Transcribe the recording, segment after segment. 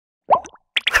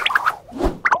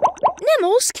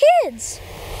Nimalz Kidz.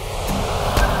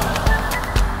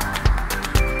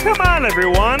 Come on,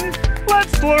 everyone.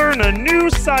 Let's learn a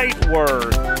new sight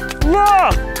word.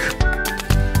 Look!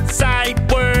 Sight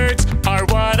words are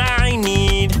what I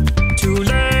need to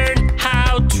learn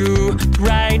how to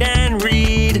write and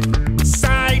read.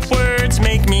 Sight words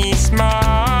make me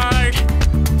smart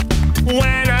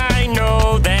when I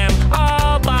know them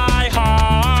all by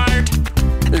heart.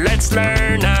 Let's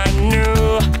learn a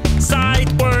new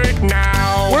sight word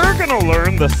now. We're gonna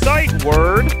learn the sight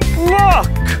word look.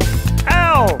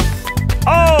 L-O-O-K.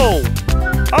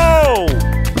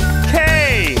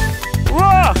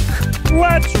 Look.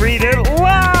 Let's read it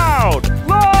loud.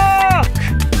 Look.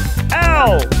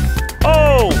 L-O-O-K.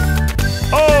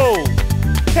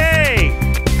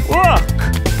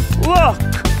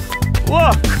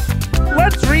 Look.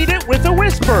 Let's read it with a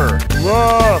whisper.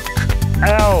 Look.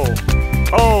 L-O-O-K.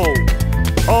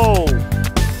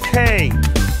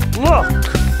 Look.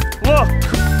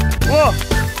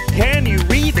 Can you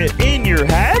read it in your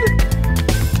head?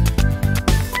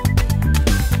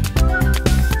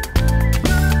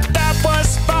 That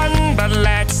was fun, but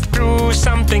let's do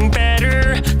something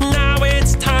better. Now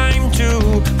it's time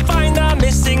to find the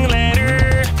missing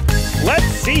letter. Let's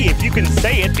see if you can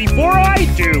say it before I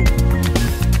do.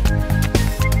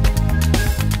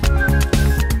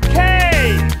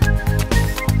 K.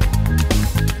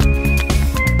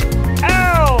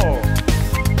 L.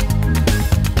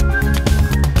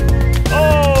 O.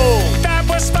 That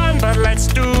was fun, but let's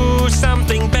do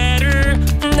something better.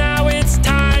 Now it's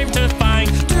time to find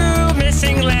two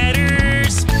missing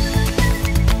letters.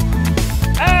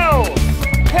 L.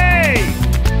 K.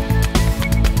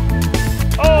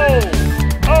 O.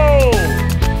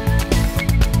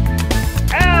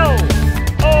 L.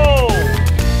 O.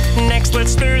 Next,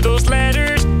 let's stir those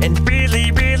letters and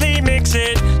really, really mix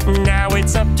it. Now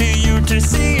it's up to you to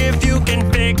see if you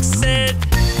can fix it.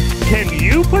 Can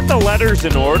you put the letters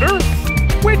in order?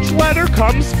 Which letter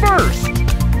comes first?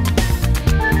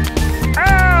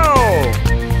 L.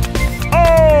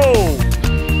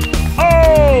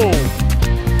 O.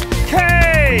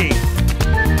 K.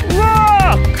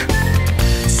 Look!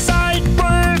 Sight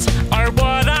words are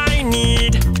what I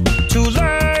need to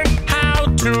learn how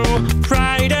to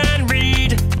write and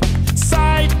read.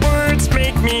 Sight words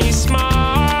make me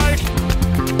smart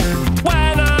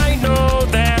when I know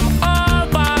them all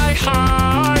by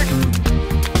heart.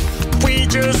 We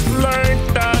just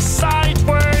learned the sight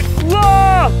word.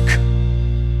 Look!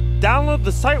 Download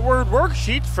the sight word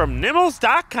worksheets from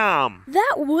Nimalz.com.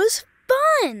 That was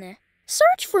fun.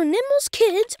 Search for Nimalz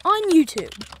Kidz on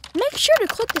YouTube. Make sure to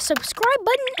click the subscribe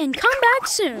button and come back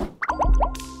soon.